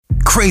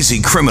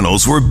Crazy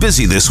criminals were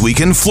busy this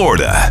week in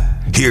Florida.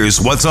 Here's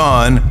what's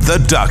on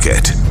The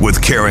Docket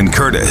with Karen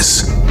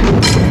Curtis.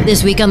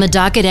 This week on The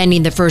Docket,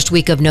 ending the first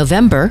week of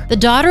November, the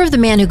daughter of the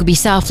man who could be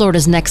South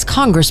Florida's next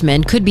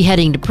congressman could be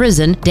heading to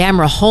prison.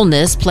 Damra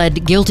Holness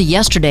pled guilty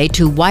yesterday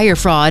to wire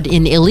fraud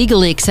in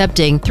illegally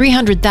accepting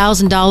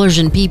 $300,000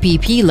 in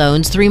PPP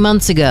loans 3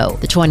 months ago.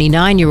 The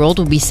 29-year-old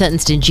will be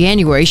sentenced in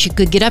January. She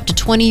could get up to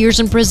 20 years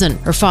in prison.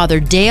 Her father,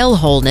 Dale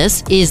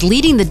Holness, is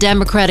leading the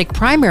Democratic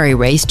primary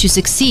race to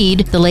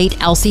succeed the late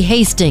Elsie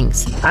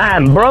Hastings.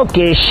 I'm broke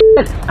as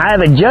shit. I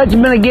have a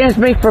judgment against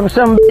me from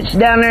some bitch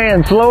down there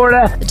in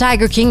Florida. The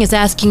Tiger King is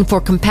asking for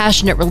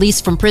compassionate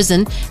release from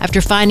prison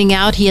after finding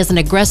out he has an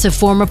aggressive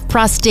form of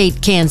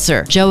prostate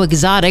cancer. Joe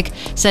Exotic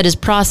said his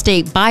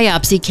prostate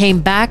biopsy came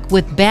back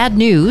with bad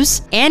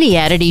news, and he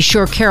added he's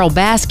sure Carol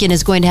Baskin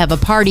is going to have a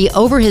party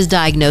over his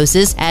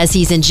diagnosis as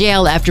he's in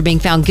jail after being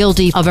found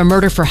guilty of a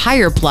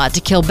murder-for-hire plot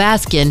to kill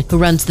Baskin, who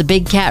runs the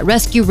Big Cat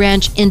Rescue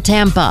Ranch in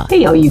Tampa.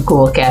 Hey, all you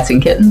cool cats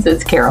and kittens,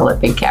 it's Carol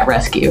at Big Cat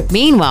Rescue.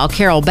 Meanwhile,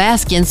 Carol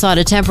Baskin sought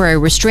a temporary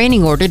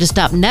restraining order to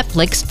stop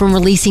Netflix from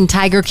releasing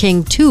Tiger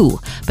King 2,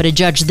 but a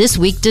judge this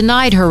week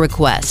denied her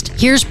request.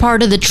 Here's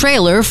part of the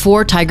trailer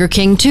for Tiger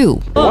King 2.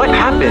 What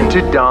happened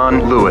to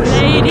Don Lewis?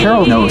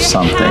 Carol knows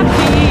something.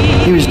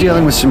 He was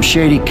dealing with some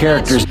shady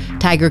characters.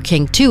 Tiger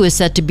King 2 is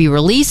set to be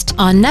released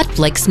on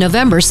Netflix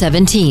November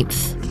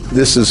 17th.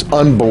 This is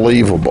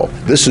unbelievable.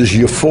 This is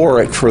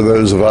euphoric for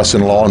those of us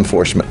in law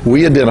enforcement.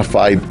 We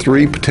identified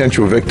 3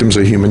 potential victims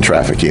of human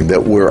trafficking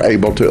that we're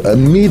able to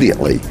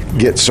immediately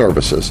get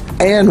services.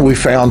 And we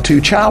found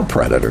 2 child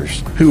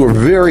predators who are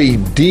very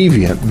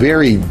deviant,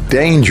 very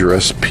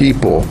dangerous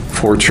people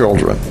for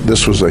children.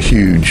 This was a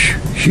huge,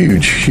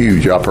 huge,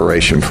 huge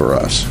operation for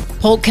us.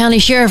 Polk County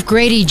Sheriff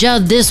Grady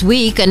Judd this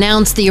week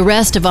announced the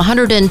arrest of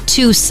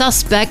 102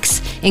 suspects,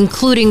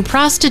 including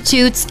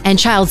prostitutes and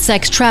child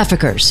sex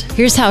traffickers.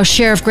 Here's how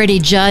Sheriff Grady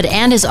Judd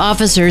and his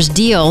officers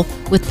deal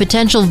with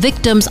potential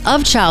victims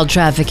of child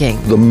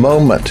trafficking. The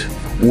moment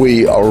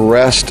we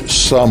arrest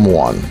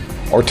someone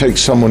or take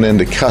someone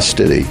into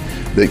custody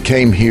that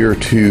came here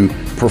to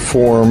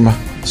perform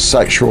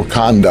sexual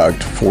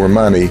conduct for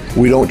money,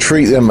 we don't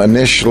treat them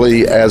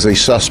initially as a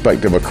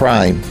suspect of a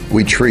crime.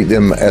 We treat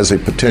them as a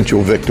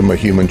potential victim of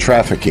human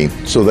trafficking.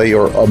 So they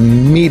are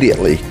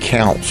immediately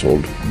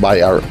counseled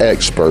by our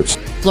experts.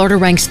 Florida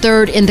ranks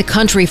 3rd in the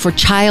country for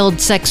child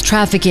sex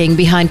trafficking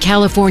behind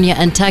California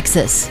and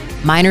Texas.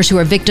 Minors who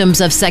are victims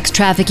of sex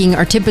trafficking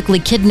are typically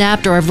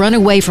kidnapped or have run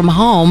away from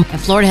home,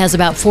 and Florida has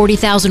about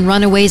 40,000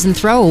 runaways and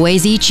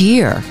throwaways each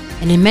year.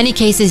 And in many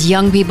cases,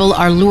 young people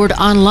are lured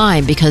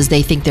online because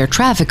they think their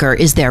trafficker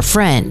is their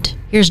friend.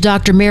 Here's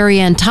Dr. Mary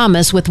Ann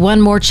Thomas with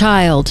One More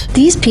Child.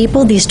 These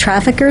people, these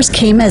traffickers,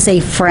 came as a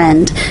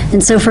friend.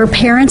 And so for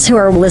parents who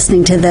are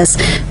listening to this,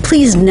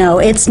 please know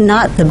it's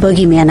not the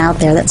boogeyman out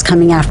there that's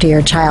coming after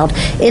your child.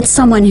 It's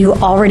someone who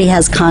already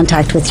has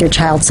contact with your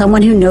child,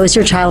 someone who knows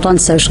your child on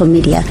social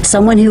media,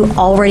 someone who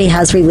already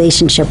has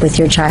relationship with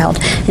your child.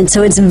 And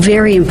so it's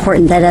very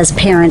important that as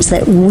parents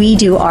that we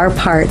do our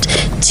part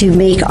to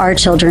make our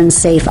children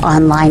safe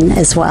online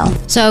as well.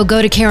 So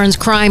go to Karen's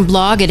crime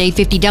blog at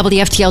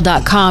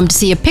 850WFTL.com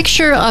to see a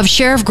picture of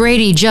Sheriff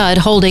Grady Judd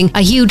holding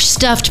a huge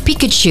stuffed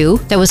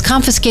Pikachu that was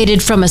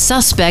confiscated from a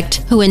suspect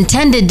who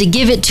intended to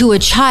give it to a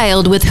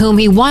child with whom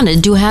he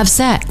wanted to have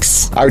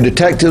sex. Our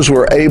detectives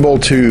were able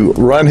to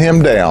run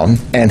him down,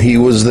 and he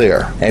was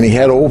there. And he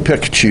had old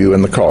Pikachu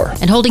in the car.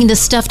 And holding the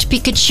stuffed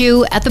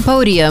Pikachu at the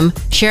podium,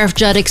 Sheriff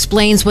Judd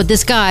explains what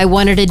this guy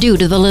wanted to do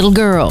to the little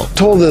girl.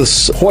 Told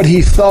us what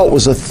he thought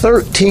was a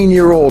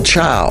 13-year-old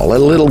child, a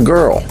little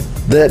girl,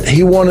 that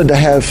he wanted to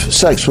have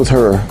sex with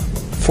her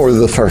for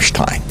the first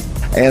time.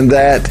 And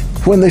that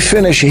when they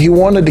finished, he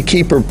wanted to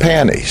keep her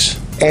panties.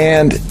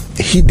 And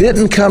he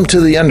didn't come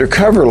to the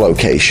undercover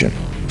location,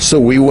 so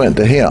we went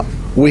to him.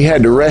 We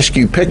had to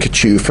rescue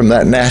Pikachu from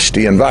that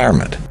nasty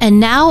environment. And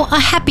now a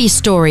happy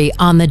story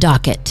on the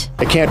docket.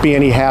 It can't be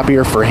any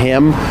happier for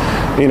him.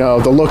 You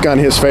know, the look on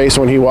his face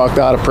when he walked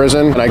out of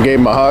prison and I gave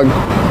him a hug,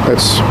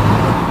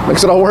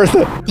 makes it all worth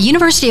it. The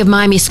University of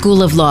Miami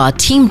School of Law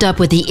teamed up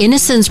with the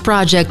Innocence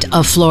Project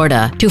of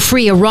Florida to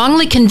free a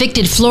wrongly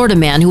convicted Florida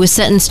man who was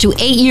sentenced to 8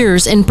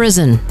 years in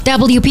prison.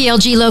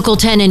 WPLG Local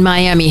 10 in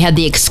Miami had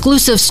the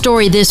exclusive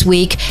story this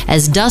week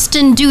as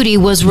Dustin Duty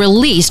was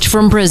released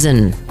from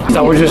prison.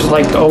 I was just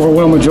like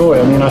overwhelmed with joy.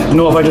 I mean, I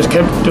know if I just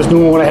kept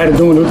doing what I had to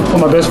do and put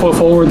my best foot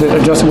forward,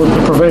 that justice would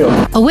prevail.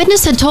 A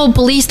witness had told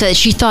police that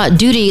she thought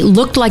Duty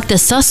looked like the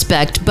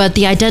suspect, but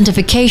the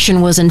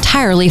identification was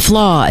entirely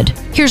flawed.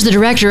 Here's the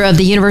director of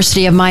the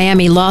University of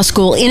Miami Law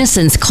School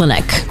Innocence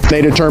Clinic.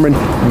 They determined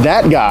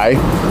that guy,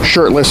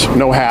 shirtless,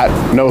 no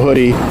hat, no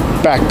hoodie,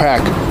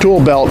 backpack,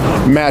 tool belt,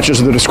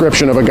 matches the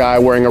description of a guy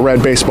wearing a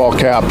red baseball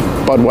cap,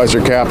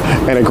 Budweiser cap,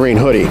 and a green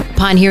hoodie.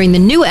 Upon hearing the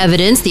new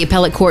evidence, the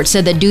appellate court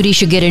said that Duty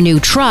should get a new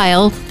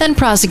trial. Then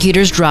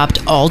prosecutors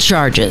dropped all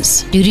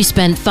charges. Duty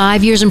spent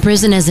 5 years in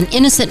prison as an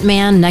innocent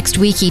man. Next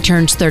week, he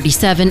turns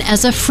 37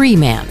 as a free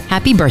man.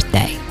 Happy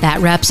birthday. That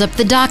wraps up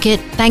the docket.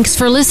 Thanks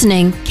for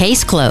listening.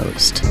 Case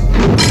closed.